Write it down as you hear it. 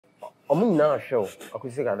I'm not sure.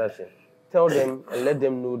 Akwasi Kardashian. Tell them and let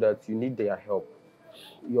them know that you need their help.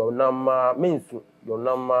 Your number means your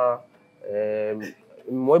number.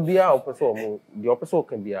 Maybe our person, the person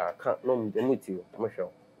can be a can't no with you. I'm sure.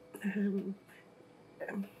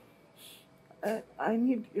 I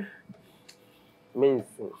need you. Means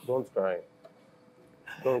don't cry.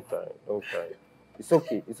 Don't cry. Don't cry. It's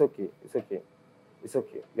okay. It's okay. It's okay. It's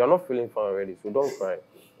okay. You're not feeling fine already, so don't cry.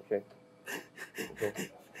 Okay. Okay.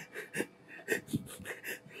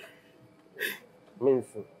 Means.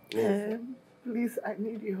 Please, I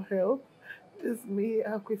need your help. It's me,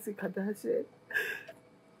 Akwasi Kardashian.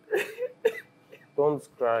 Don't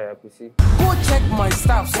cry, Akwasi. Go check my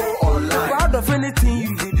stuff online. Proud of anything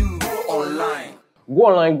you do, go online. Go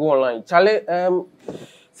online, go online. Charlie,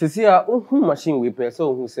 Cecilia, machine we pay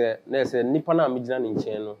so who say, there's a Nipana Midjan in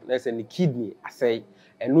channel, there's a kidney, I say,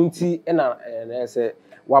 and Nunti, and there's a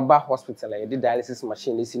Waba hospital, the dialysis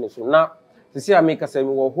machine is in it. So now, Cecilia make us a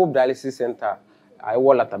Hope Dialysis Center. I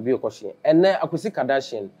will at a bio question. And then Akwasi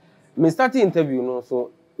Kardashian, me start the interview, no,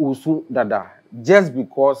 so Usu Dada, just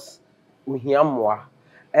because we hear more.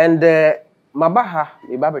 And Mabaha,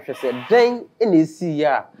 my Baba said, then in the sea,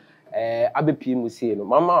 Abepi Musi, no,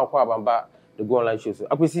 Mama, or Bamba, the go online shows.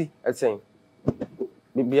 Akwasi, at saying,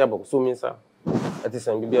 Bibi Aboko, so means, at the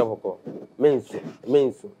same Bibi Aboko, means,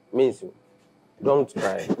 don't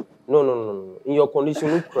cry. No. In your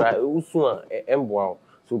condition, you cry, Usua, Embow.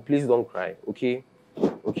 So please don't cry, okay?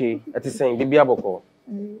 Okay, at the same, Bibi Aboko.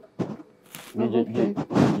 Means,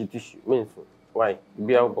 why?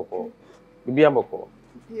 Bibi Aboko. Bibi Aboko.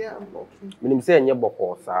 Yeah, I'm okay. I'm saying you're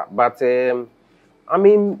Boko, sir. But, I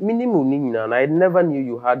mean, minimum, and I never knew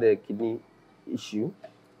you had a kidney issue.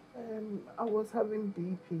 I was having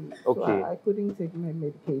BP, Okay. so I couldn't take my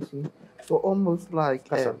medication for almost like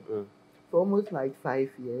 5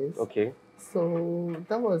 years. Okay. So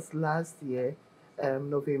that was last year,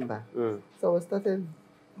 November. So I started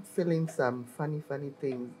feeling some funny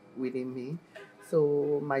things within me.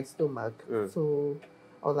 So my stomach. So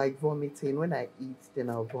I was like vomiting. When I eat, then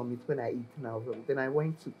I'll vomit. When I eat, then I'll vomit. Then I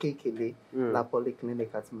went to KKL, La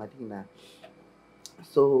Polyclinic at Medina.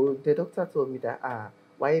 So the doctor told me that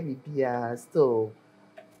why be I'm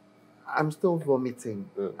still vomiting.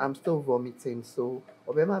 I'm still vomiting. So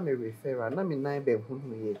obema me referral. Na me nine be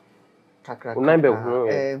hunu kakra.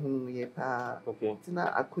 Okay.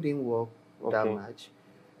 Tina I couldn't walk that much.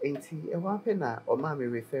 Inti e happen na oma me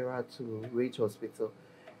referral to Rage Hospital.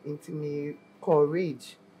 Inti me call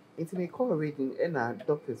Rage. Inti me call Rage and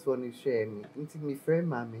doctors phone share me. Inti me friend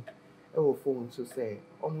mommy. E wo phone to say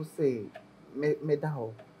almost say me da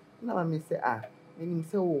ho. Now me say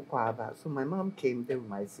so my mom came there with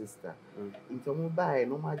my sister. Into mobile,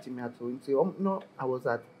 no no, I was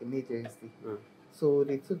at emergency. So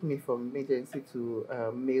they took me from emergency to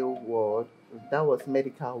male ward. That was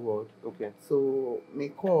medical ward. Okay. So me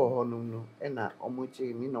call no and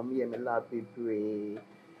omoje me no me lab baby.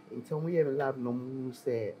 Into me lab no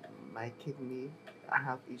say my kidney, I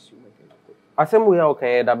have issue with it. Asem we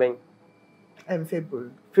okay daben.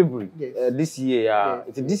 February. Yes. This year,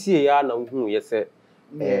 It's this year now yes. It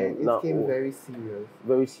became very serious.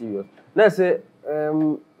 Very serious. Now say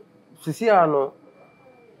Cecilia no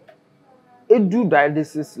do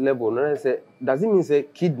dialysis level. No say does it mean say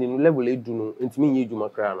kidney level do no it mean you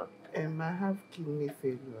makra na? I have kidney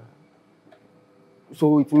failure.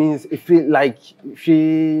 So it means it feel like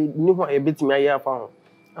she knew a bit me here for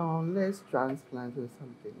unless transplant or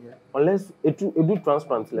something, yeah. Unless it do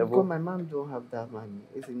transplant level. Because my mom don't have that money.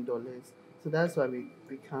 It's in dollars. So that's why we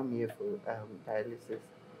come here for dialysis.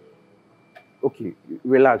 Okay,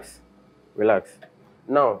 relax.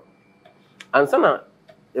 Now, and sana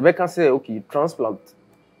Rebecca say okay, transplant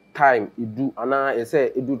time you do, and I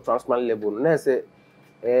say you do transplant level. And I say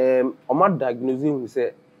I'm diagnosing who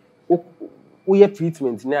say we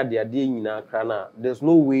treatment now they are doing in our crana. There's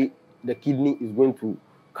no way the kidney is going to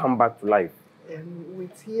come back to life.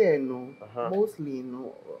 With here, no, mostly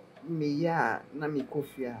no, me na me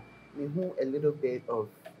kofia, me who a little bit of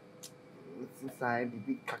inside the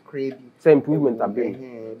big Say improvement a bit.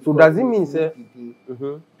 So does it mean say?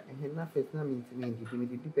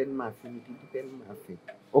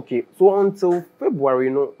 Okay, so until February,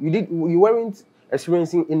 no, you weren't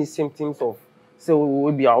experiencing any symptoms of. So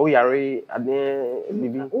we be away and then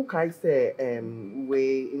maybe. Okay, say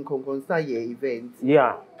we in Kongonsa event.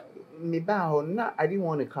 Yeah. Me I didn't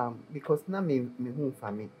want to come because now me home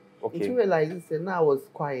for me. Okay. You realize now I was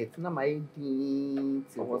quiet. Now my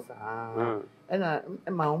was and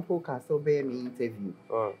my own podcast so bear me interview.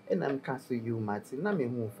 And I'm castle you Martin. Now me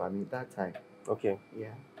home for me that time. Okay.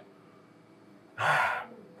 Yeah.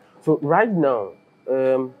 So right now,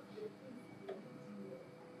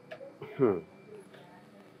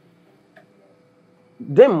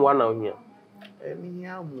 Them one out here. Me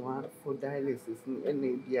more for dialysis and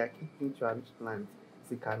maybe a kidney transplant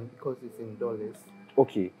because it's in dollars.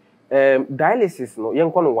 Okay. Dialysis no,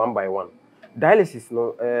 yen kono one by one. Dialysis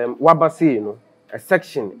no, waba say no, a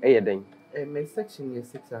section then. A section is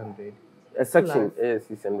 600. A section is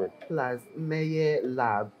 600. Plus, my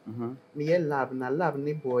lab. My lab, na lab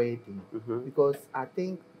ni boy because I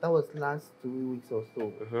think that was last 2 weeks or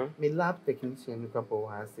so. My lab technician,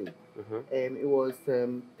 it was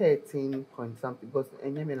 13 point something because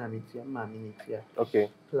Okay.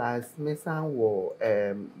 Plus, my son was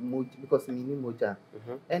because mini moja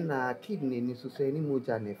and kidney ni so any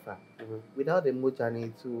moja nefa. Without the moja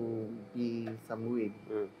need to be some way.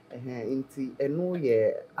 Into a no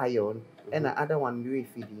iron. And the other one very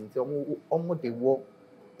feeding. So almost the walk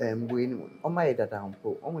when on my data down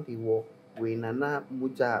po almost the walk when na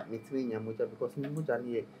muja between your muja because muja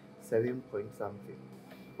near 7 point something.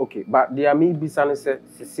 Okay, but there may be some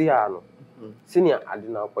senior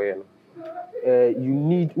adina koyeno. You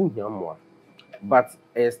need more, but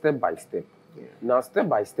step by step. Now step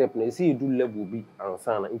by step, now see you do level B and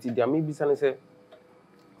sana. Until there may be some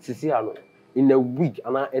senior in a week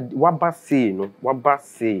and what say.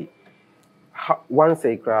 Once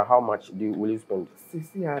a cry, how much will you spend?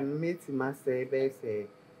 Sisi and mate must say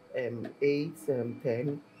 8,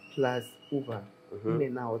 10 plus Uber in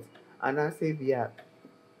and out. And I say via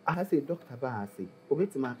I say Dr. Bahasi,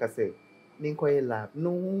 Obetimaka say, Ninkoy lab,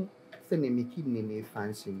 no sending me kidney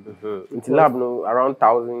function. Into lab no around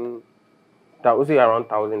 1,000. That was around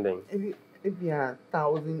 1,000 then. If you are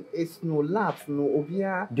 1,000, it's no labs, no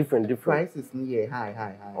obia different prices near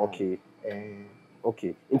high. Okay.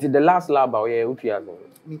 Okay. Into the last lab, what you have?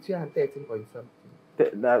 Me too, 13 point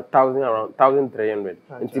something. 1,000 around 1,300.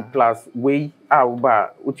 Into plus way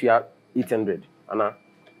what you have 800. Anna.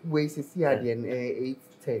 Way see at the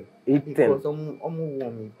 810. 810. Because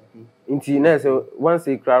warm. Into next once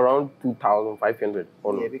a cry around 2,500.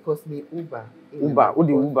 Yeah, because me Uber. What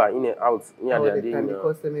the Uber in and out?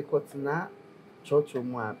 Because me got na church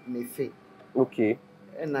me fee. Okay.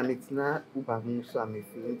 And it's not Uber so me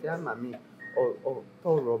fee. Mammy or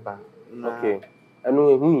rubber. Okay. I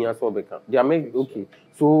know who you saw become. They are make okay.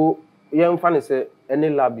 So young fan say any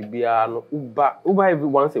lab be Uber every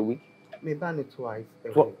once a week. Me ban it twice.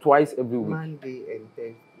 Twice every week. Monday and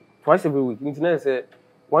Thursday. Twice every week. Internet say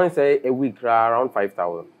once a week around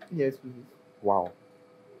 5,000. Yes, please. Wow.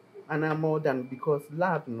 And I'm more than because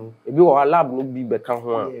lab no. If you are lab no be become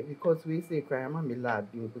one. Yeah, because we say cry me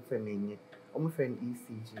lab being put in almost an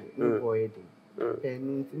ECG. No boy.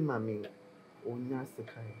 And mommy.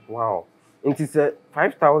 Wow. It is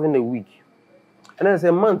 5,000 a week. And then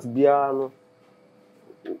a month biano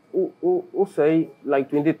say like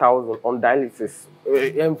 20,000 on dialysis.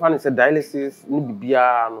 And funny said dialysis need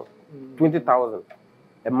biano 20,000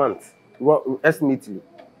 a month. Estimately.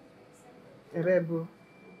 Bro.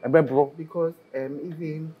 Because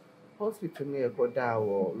even hospital near Goda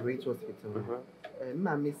or Rich Hospital,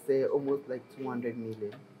 mommy say almost like 200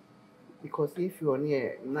 million. Because if you're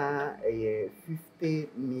near now 50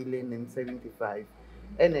 million and 75,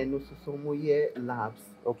 and then also some more labs.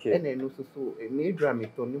 Okay. And then also so a major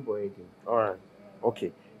Tony boy. Alright.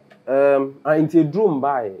 Okay. Into drum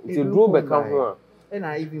by into drum become one. And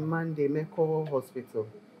I even Monday me call hospital.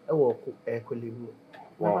 I work Kolibu.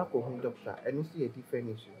 Wow. Doctor and you see a different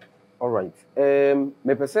issue. Alright.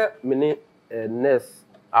 Me pese me nurse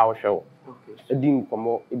our show. Okay. Edim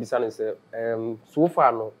komo ebisane say so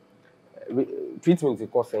far no treatment is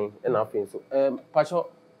causing and nothing. So, Pacho,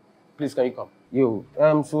 please can you come? You,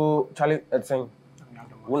 so Charlie, it's saying,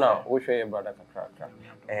 Una, we share your brother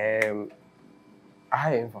Kakra.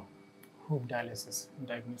 I am for Hope Dialysis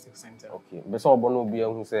Diagnostic Center. Okay, but so Bono be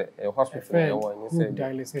who say a hospital. Hope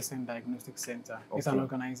Dialysis and Diagnostic Center. Okay. It's an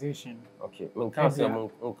organization. Okay, man can't say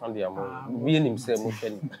can be among being himself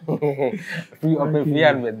motion. Free open free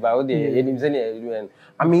and with about the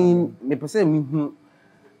I mean, me per se me.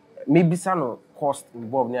 Maybe some cost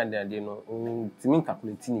involved near there, you know, to me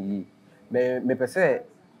calculating ye. Me per se,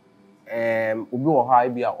 ubi or high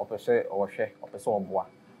be a opposite or share or person or bois,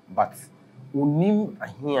 but unim a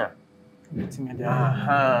here.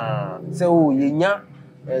 So yenya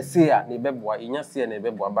say a nebeboa, yenya say a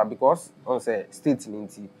nebeboa, but because on say state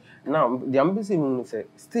ninety. Now the ambassador say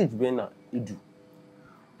stage bena idu.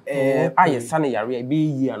 I sunny area be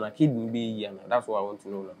ye and a kidney be ye, and that's what I want to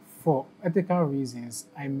know now. For ethical reasons,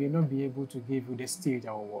 I may not be able to give you the stage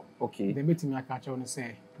or what. Okay. The meeting I catch on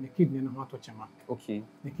say the kidney no how to chema. Okay.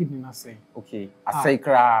 The kidney not say. Okay. I say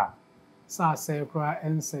cry. Sa say cry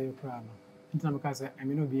and say cry no. because I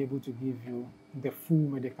may not be able to give you the full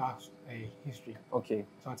medical history. Okay.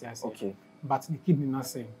 So what I say. Okay. But the kidney not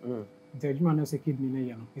say. The human knows a kidney,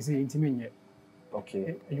 you know, is a intimate.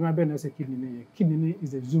 Okay. A human being knows a kidney. Kidney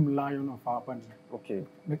is the zoom lion of our body. Okay.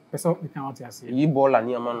 Person we can what I say. You ball and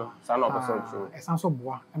yamano, son of person. A sense of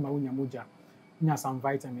bois, and my unya moja. Nya some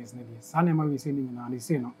vitamins maybe. Sanema we say now they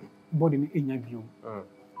say no body in your view.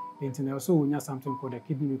 Internet also we have something called a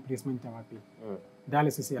kidney replacement therapy.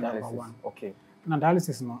 Dialysis is number one. Okay. Now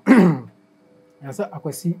dialysis no. I said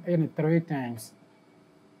Akwasi 3 times.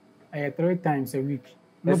 3 times a week.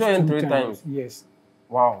 Not 3 times. Yes.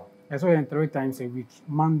 Wow. I saw 3 times a week.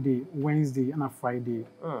 Monday, Wednesday, and a Friday.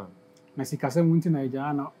 Na sikase munti na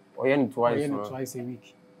ijana. Twice a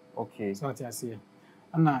week. Okay. So what I say.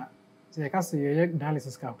 And now, so I can say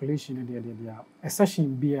dialysis calculation there. A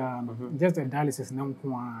session be just the dialysis now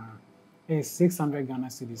is 600 Ghana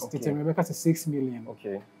cedis. Okay. It's Rebecca 6 million.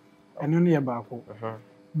 Okay. And only about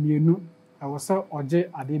me I was so oje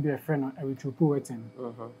adebe friend a erythropoietin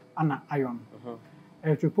and iron.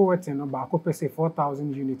 Erythropoietin about say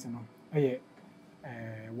 4,000 units no.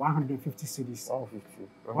 150 cedis.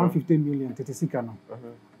 150 million 36 no.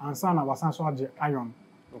 And sana was also iron.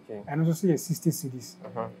 Okay. And also see 60 cedis.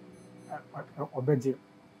 Obeje.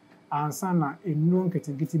 And sana a known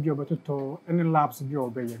getting be able to any labs be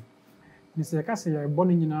obey. Mr. Cassie, a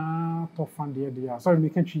bonny in a top fund there. Sorry, me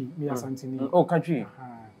country, me as Antony. Oh, country.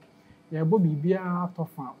 Yeah, Bobby be a top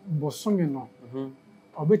fund, but some you know.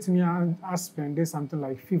 I bet me I spend something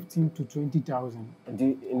like 15 to 20,000.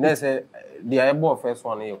 The eyeball first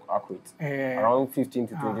one is accurate. Around 15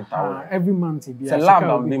 to 20,000. Every month, it be a lab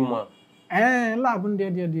and be more. Lab and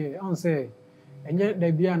there, on say. And yet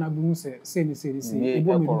they be an abu say,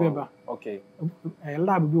 okay. A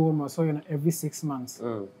lab be almost so every 6 months.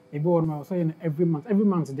 A board also every month. Every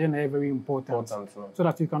month then are very important. So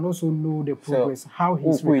that you can also know the progress, how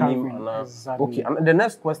he's recovering. Exactly. Okay, and the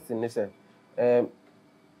next question is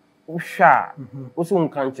also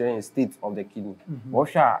country in state of the kidney.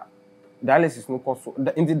 Dialysis no cost.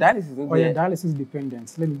 In the dialysis, dialysis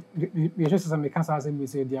dependent. Let me just say, cancer as we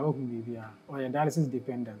say, they are working with dialysis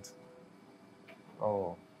dependent.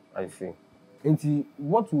 Oh, I see. And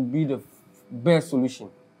what would be the best solution?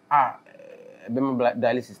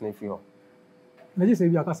 Dialysis na for you. Let's just say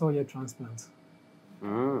we are saying transplant.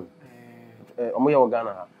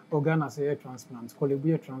 Ghana say transplant.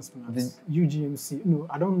 Colibria transplant. UGMC. No,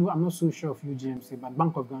 I don't know. I'm not so sure of UGMC, but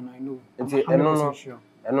Bank of Ghana, I know. I'm 100% sure.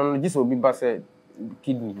 And on this will be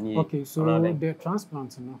kidney. Okay, so the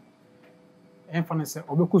transplant, you know, and say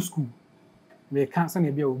Obeko school. They can't send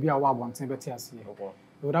a be a one thing, but yes, you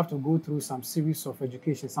would have to go through some series of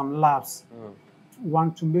education, some labs.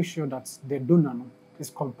 Want to make sure that the donor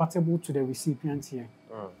is compatible to the recipient here,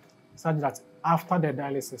 such that after the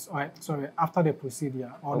dialysis, after the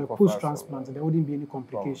procedure or the post-transplant, there wouldn't be any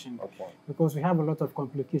complication. Because we have a lot of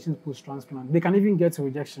complications post-transplant. They can even get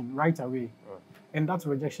rejection right away, and that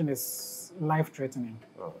rejection is life-threatening.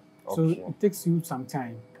 So it takes you some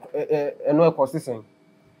time. And what cost is it?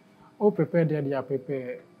 Prepare there, they are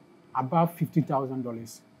prepared above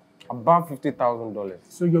 $50,000. Above $50,000.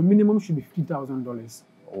 So your minimum should be $50,000.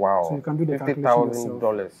 Wow. So you can do the calculation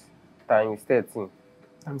 $50,000 times 13.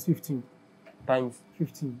 Times 15. Times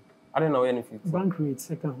 15. I don't know any 15. Bank rate,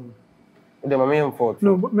 second home. The main for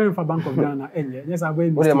no, main for Bank of Ghana. Yes, I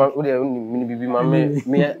will.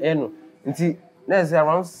 There's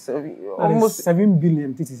around almost 7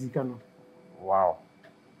 billion TTC. Wow.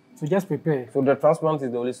 So just prepare. So the transplant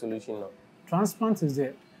is the only solution now. Transplant is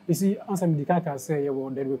there. You see, answer me can say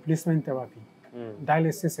about the replacement therapy,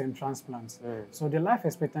 dialysis and transplant. So the life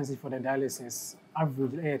expectancy for the dialysis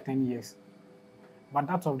average 10 years, but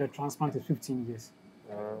that of the transplant is 15 years.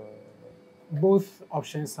 Both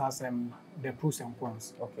options has the pros and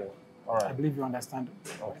cons. Okay, all right. I believe you understand.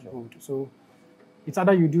 Okay. Good. So it's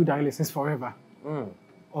either you do dialysis forever,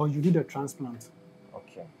 or you do the transplant.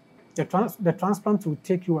 Okay. The transplant will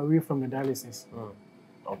take you away from the dialysis.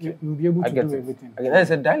 Okay. You'll be able to do everything. Again, I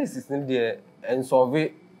said dialysis in there and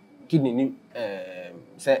solve kidney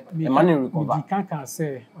say money recover. You can't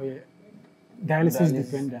say dialysis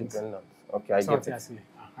dependent. Okay, I get it.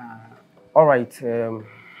 All right.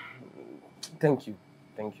 Thank you.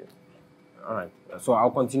 All right. So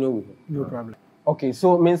I'll continue with you. No problem. Okay,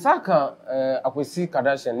 so Mensaka Akwasi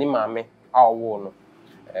Kardashian ni mame awo no.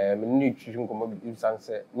 Me ni twitwi nkomo bi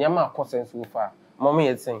sanse. Niama akosen so far. Mama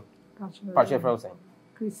yet saying. Pache Frozen.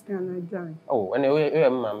 Christian Ajan. Oh, and we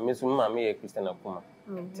mame so mame Christian Akuma.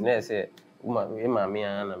 Tina say mame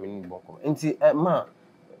na me ni boko. Enti ma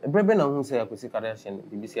brebe na hu say Akwasi Kardashian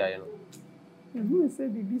BBC aye no. Who say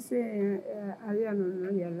BBC aye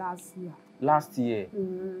no last year. last year.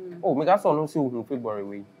 Oh, me got no see who February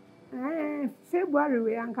we. February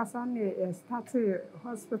we ankasa na started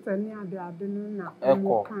hospital ni ade na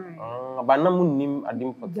Eko. But na mu nim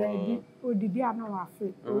adim poten. Odidi ana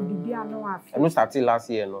wafe. Odidi ana wafe. No started last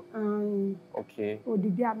year no. Okay.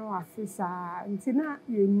 Odidi ana wafe sa nti na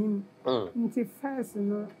yenim. Nti first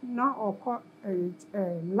no na okọ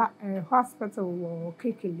hospital wo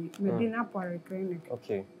Kekele Medina Polyclinic.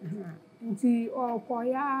 Okay. Nti okọ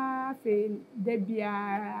ya fe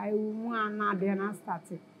debia ewu ana de na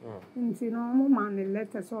started. Nti no mo man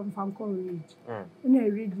letter so mfanko read. Na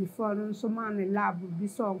read before no so man lab bi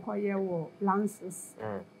so onko ye wo Lances.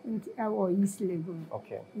 Nti e wo East Legon.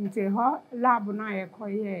 Okay. Nti ho lab na ye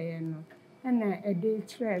koye no. Na e dey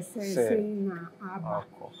stress say na aba.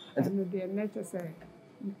 No dey letter say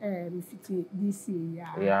mfiti this year.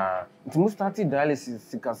 Yeah. Nti mo started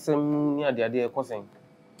dialysis sikasem ni ade e kosen.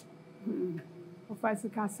 Akwasi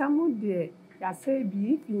Kardashian de ya say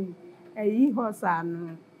bi ifin eyi hosa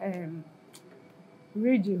no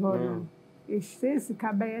Gh700 no it says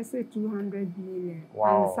kabaya say 200 million.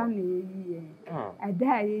 Wow. And yeyi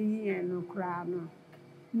ada yeyi no kra no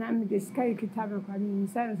na me de sky kita me kwa ni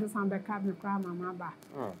sense sambe ka me kra mama ba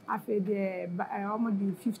afi de almost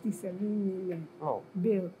 57 million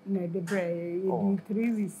bill na de bre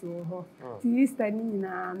 3 weeks ho ti Easter ni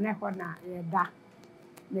na ne ho na ye da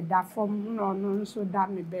me da form no no so da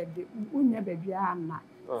me bed unya baby ana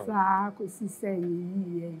sa ko si say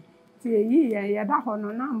yeyi ti yeyi ye da ho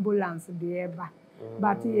no na ambulance de eba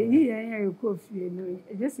but yeyi ye ko fie no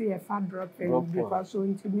just ye fa drop because so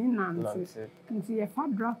ntimi nanti nti ye fa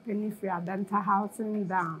drop any free dental housing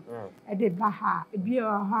down e de ba ha e bi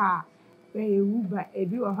o ha uba e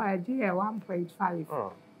bi o ha je 1.5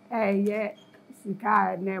 ye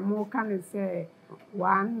sika na mo kan say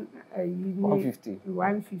 150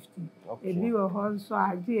 e bi o ho so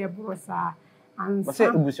aje e brosa and but say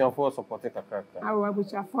ebusian for support kakra awa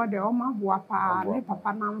ebusian for the oma boa pa ne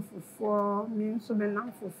papa nam fufuo mi nso me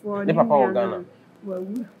nam fufuo ne papa o Ghana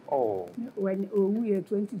when owu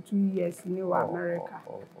 22 years in America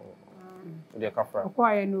the kafra ko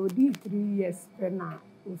ya no di 3 years na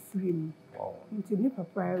ofrim nti ne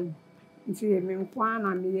papa nti me nkwa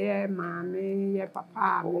na me ye ma me ye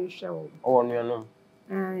papa me hwe o no no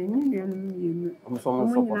ni yenu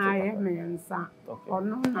na ye me nsa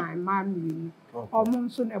ono na ma mi omo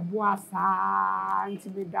nso na boa sa nti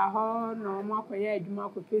be da ho no mo akoye adwuma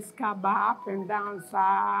ko pesca ba up and down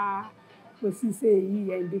sa ko si say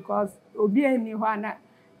yi because obi ani ho na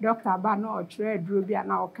doctor ba na o tire duro bia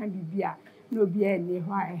na o kan bibia na obi ani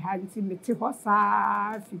ho a ha nti meti ho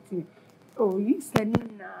sa fiti o yi sani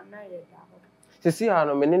na ye da ho sisi ha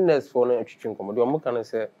no meniness for na twetwe nkomo de o mo kan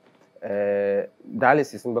say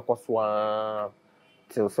dialysis in Bekoswa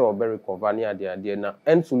till so very recover near the na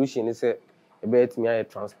end solution is a bit me a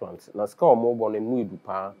transplant. Na ska mo born in muidu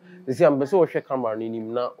pa. You see, I'm beso hwe camera ni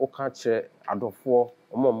nim na o ka kire adofo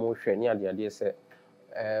mo hwe near the say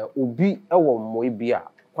obi ewo mo bia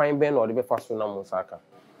kwan ben na o de be fa so na mo saka.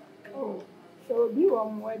 Oh, so obi wo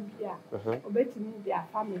mo bia obetimi bia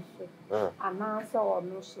family so ana so o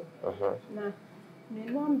no so. Na me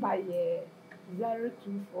number ye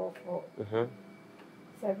 0244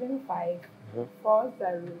 75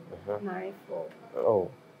 4094. Oh,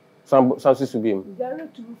 some subim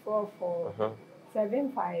 0244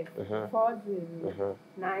 75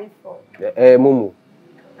 4094.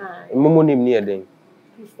 Mumu name near then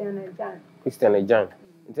Christian Jan.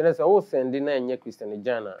 Internet say o send na enye Christian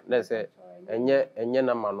Jan na say enye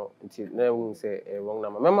na ma no nti na we say wrong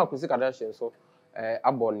number. Mema Akwasi Kardashian so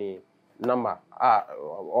aboni number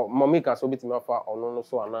mommy ka so bitimi afa ono no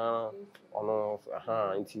so ana ono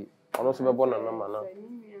nti ono so bebo na number na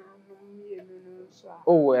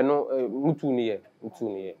oh eno mutu ni ye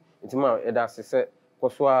nti ma e da se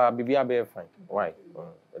koso a bibia be fine why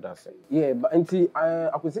e da se yeah but nti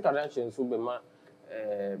Akwasi Kardashian so be ma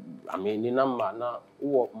I mean ni number na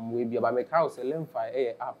wo mwe bia ba me ka o se lemfa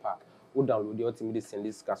app a wo download the ultimate send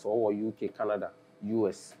this ka so wo UK Canada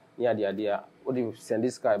US near the idea what if send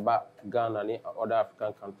this guy back Ghana and other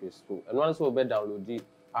African countries too. And once we download the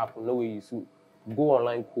app, no way you go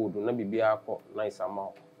online code, no be nice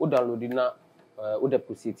amount. We download it now, we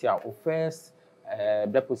deposit here. Our first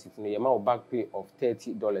deposit in the amount back pay of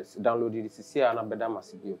 $30. Download it this year and better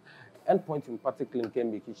massive. Endpoint in particular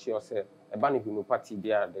can be sure say a banny who party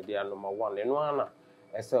there they are number one. And one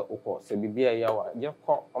as a se bibia yawa. Just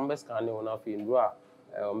call on best can on our in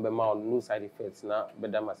no side effects na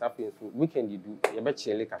better masafi so weekend you do you bet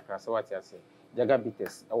chele kakra so what you say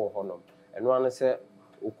diabetes e wo honom eno an say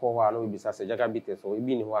ukọ ho ano bi sa say diabetes o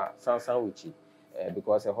ebi ni ho a sansan wichi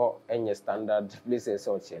because a hot any standard places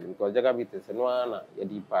or chain because Jagabit is no one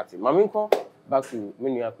yadi party. Maminko back to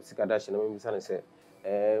menu Akwasi Kardashian and Miss say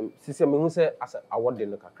Sister Mimuse as a award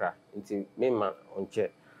in the Kakra into Mema on chair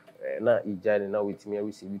na ijane na with me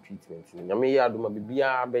receive treatment. Yame ya duma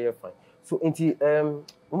bibia be fine. So inti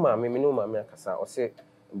uma me no ma me akasa o say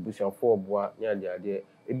busianfo oboa nya de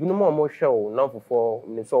ebinom a mo hwe o na fofo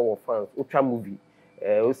ne so wo fans utwa movie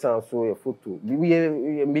o san so your photo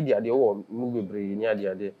bibi media de wo movie bre nya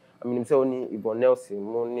de I mean say oni Ibon Nelson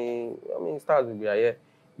mo ni I mean stars bi aye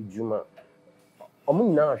ijuma omo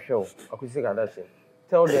nyina hwe o Akwasi Kardashian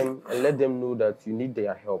tell them and let them know that you need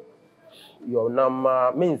their help. Your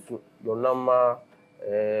number means your number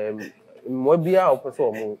Mobia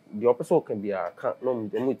or the opposite can be a can't no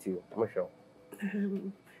with you, Michelle.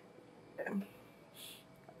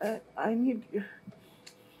 I need you.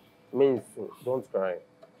 Means don't cry.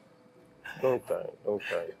 Don't cry. Don't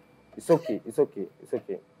cry. It's okay. It's okay. It's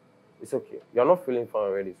okay. It's okay. You're not feeling fine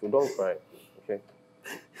already, so don't cry. Okay?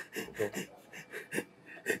 Okay.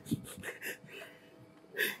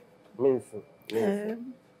 Means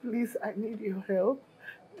please, I need your help.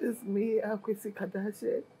 It's me, Akwasi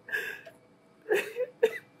Kardashian.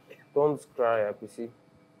 Don't cry, Akwasi.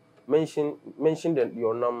 Mention that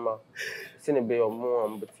your number. Send a your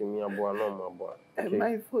mom, but to me, and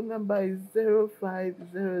my phone number is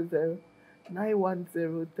 0500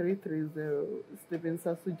 910 330. Stephen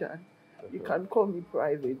Sasujan. You can call me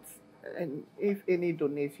private. And if any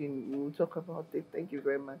donation, we'll talk about it. Thank you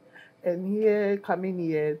very much. And coming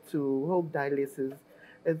here to Hope Dialysis,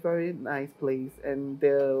 it's a very nice place, and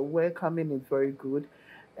the welcoming is very good.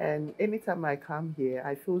 And anytime I come here,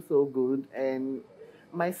 I feel so good, and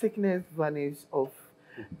my sickness vanishes off.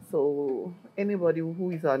 So anybody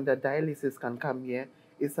who is under dialysis can come here.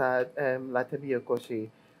 It's at Latebia Koshi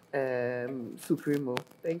Supremo.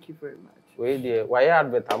 Thank you very much. Wait there. Why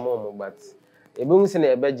advert more, but a boom send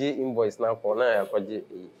a budget invoice now for now. But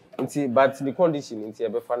the condition in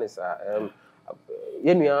the funds are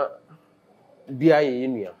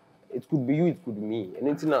it could be you, it could be me. And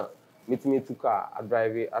it's now meet me to car, I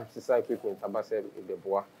drive it, exercise equipment, abase in the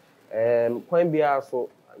bois. Coin be also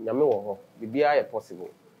Yamewo, be possible.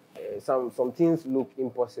 Some things look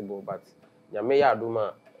impossible, but Yameya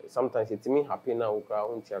Duma sometimes it's me happy now.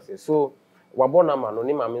 So, Wabona no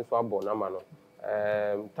name means Wabona mano.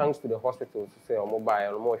 Thanks to the hospital to say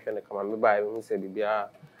mobile or motion come and buy when say Bibia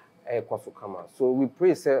Kwasukama. So we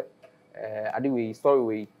pray, sir, Adiwe, story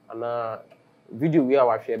way, and video we are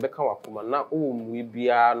watching, Becca Wakuma, now, we be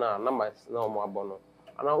na numbers no more bono.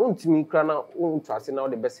 And I want to me crana, trust now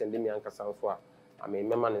the best sending me and Casanwa. I mean,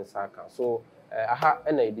 my man in Saka. So I have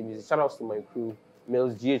any shout outs to my crew,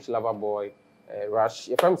 Males GH Lover Boy, Rush.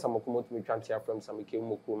 If I'm some of me trying to from some came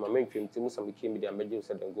my main film, some became media media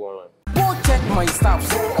said and go online. Go check my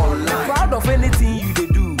stuff online. Proud of anything you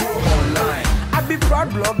do online. I be proud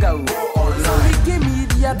blogger online.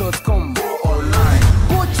 GHc20.com online.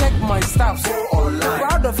 Go check my stuff online.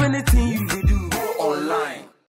 Proud of anything you